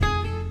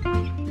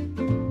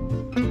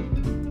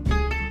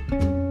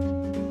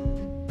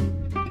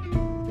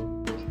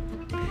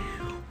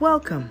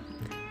Welcome.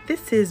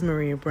 This is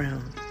Maria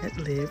Brown at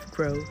Live,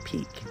 Grow,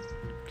 Peak.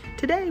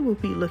 Today we'll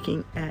be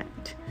looking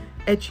at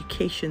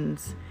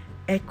education's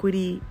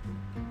equity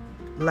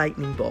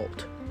lightning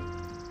bolt,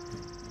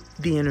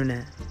 the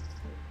internet.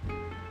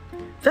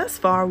 Thus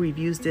far, we've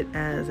used it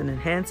as an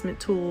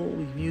enhancement tool.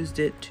 We've used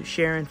it to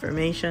share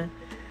information.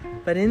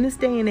 But in this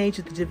day and age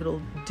of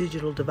the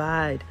digital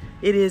divide,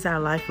 it is our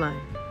lifeline.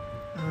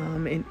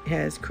 It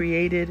has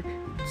created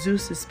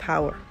Zeus's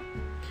power.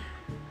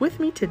 With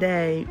me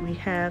today, we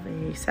have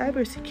a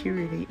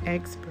cybersecurity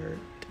expert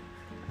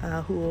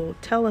who will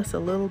tell us a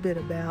little bit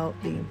about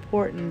the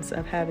importance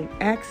of having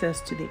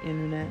access to the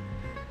internet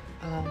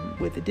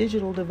with the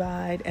digital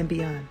divide and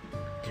beyond.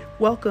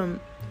 Welcome,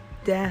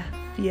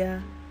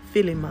 Dafia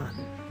Philemon.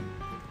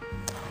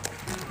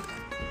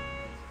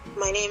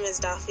 My name is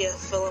Dafia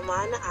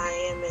Philemon. I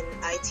am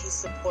an IT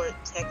support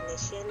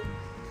technician,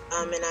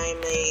 and I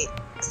am a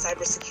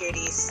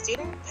cybersecurity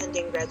student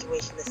pending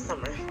graduation this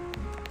summer.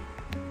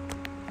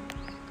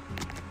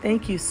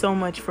 Thank you so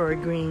much for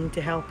agreeing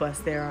to help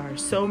us. There are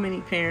so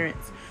many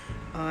parents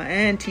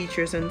and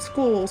teachers and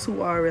schools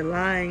who are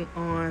relying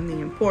on the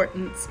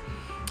importance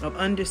of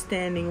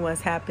understanding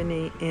what's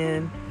happening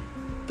in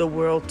the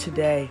world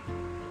today.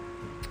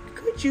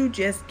 Could you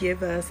just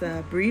give us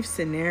a brief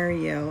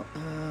scenario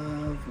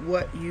of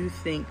what you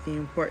think the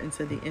importance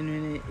of the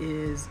internet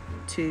is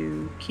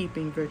to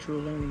keeping virtual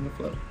learning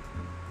afloat?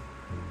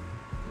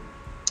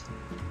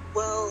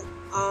 Well,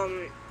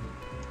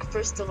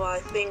 first of all, I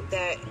think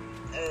that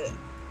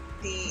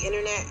the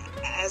internet,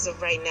 as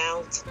of right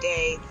now,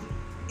 today,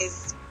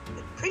 is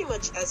pretty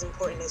much as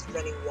important as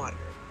running water.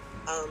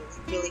 You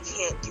really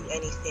can't do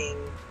anything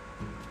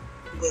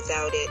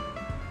without it.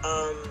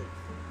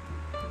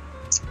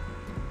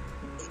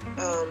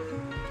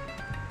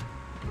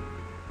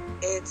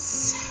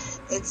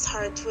 It's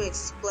hard to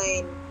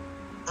explain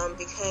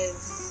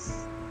because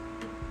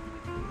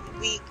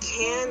we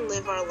can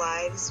live our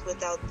lives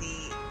without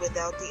the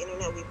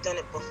internet. We've done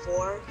it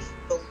before,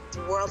 but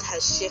the world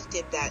has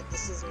shifted that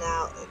this is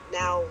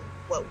now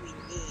what we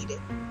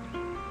need.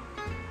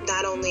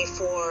 Not only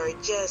for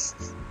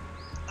just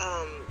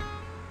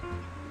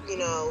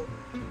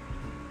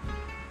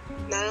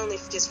not only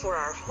just for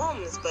our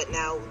homes, but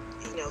now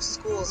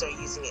schools are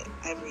using it.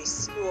 Every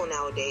school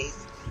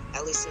nowadays,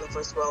 at least in the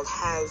first world,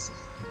 has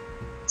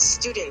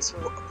students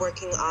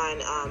working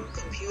on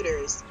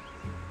computers.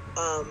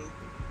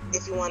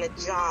 If you want a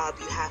job,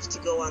 you have to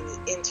go on the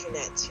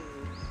internet to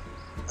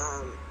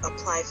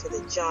apply for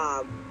the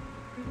job.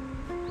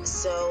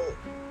 So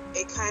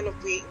it kind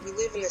of we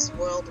live in this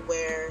world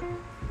where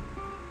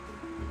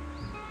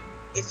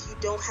if you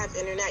don't have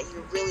internet,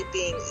 you're really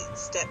being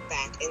stepped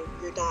back, and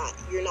you're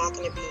not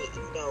going to be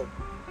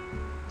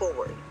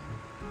forward.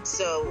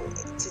 So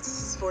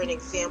for an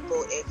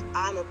example, if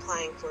I'm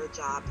applying for a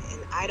job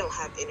and I don't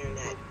have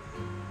internet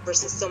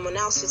versus someone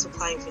else who's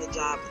applying for the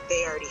job,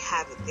 they already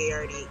have it. They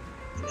already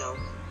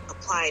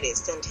applied it,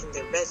 sent in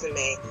their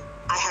resume.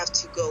 I have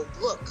to go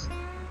look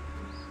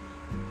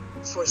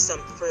for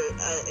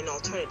an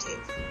alternative.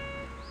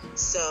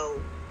 So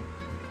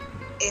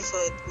if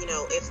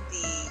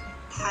the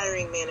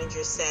hiring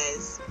manager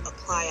says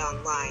apply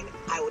online,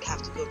 I would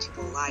have to go to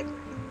the library,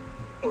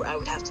 or I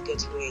would have to go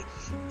to a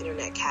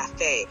internet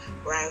cafe,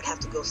 or I would have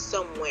to go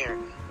somewhere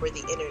where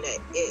the internet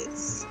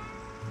is.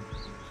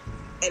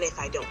 And if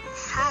I don't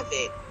have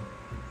it,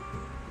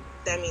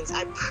 that means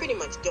I pretty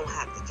much don't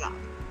have the job,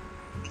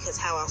 because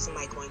how else am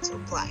I going to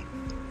apply?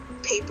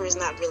 Paper is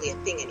not really a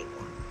thing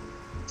anymore.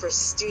 For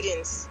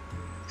students,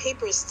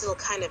 paper is still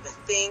kind of a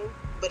thing,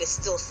 but it's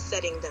still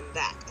setting them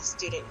back. A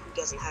student who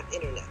doesn't have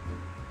internet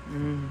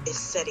is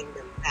setting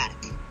them back,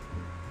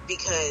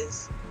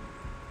 because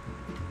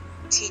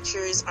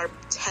teachers are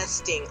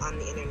testing on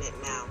the internet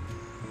now.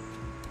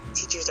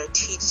 Teachers are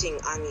teaching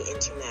on the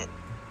internet.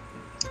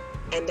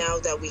 And now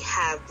that we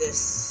have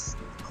this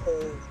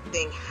whole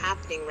thing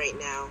happening right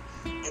now,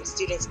 and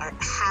students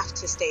have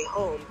to stay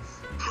home,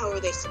 how are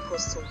they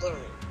supposed to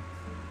learn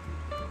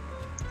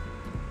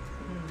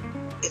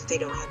if they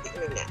don't have the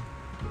internet?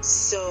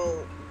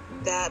 So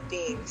that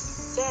being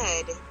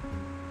said,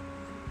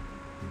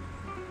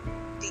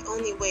 the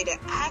only way to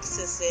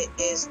access it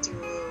is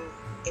through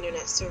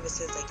internet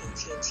services like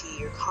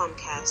AT&T or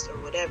Comcast or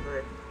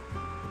whatever.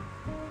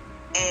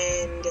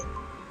 And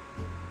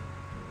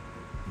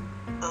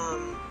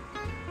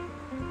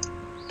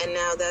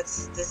now I'm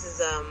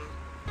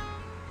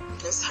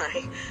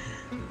sorry.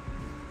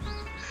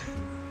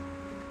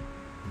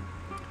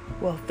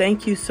 Well,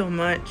 thank you so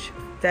much.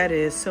 That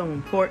is so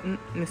important,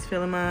 Ms.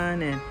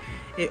 Philemon, and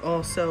it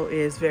also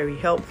is very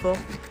helpful.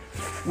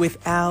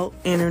 Without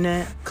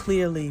internet,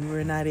 clearly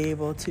we're not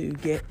able to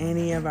get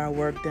any of our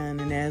work done.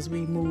 And as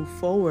we move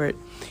forward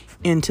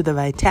into the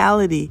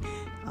vitality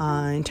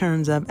in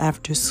terms of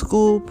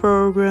after-school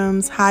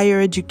programs, higher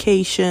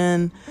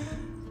education,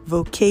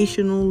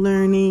 vocational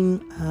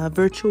learning,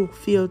 virtual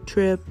field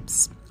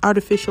trips,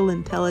 artificial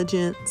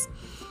intelligence,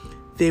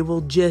 they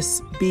will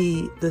just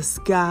be the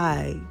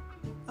sky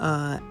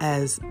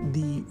as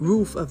the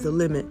roof of the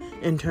limit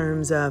in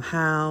terms of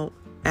how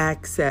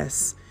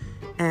access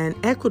and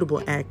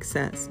equitable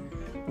access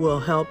will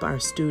help our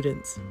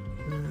students.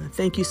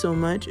 Thank you so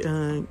much.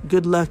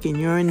 Good luck in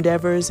your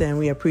endeavors, and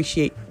we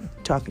appreciate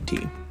talking to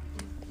you.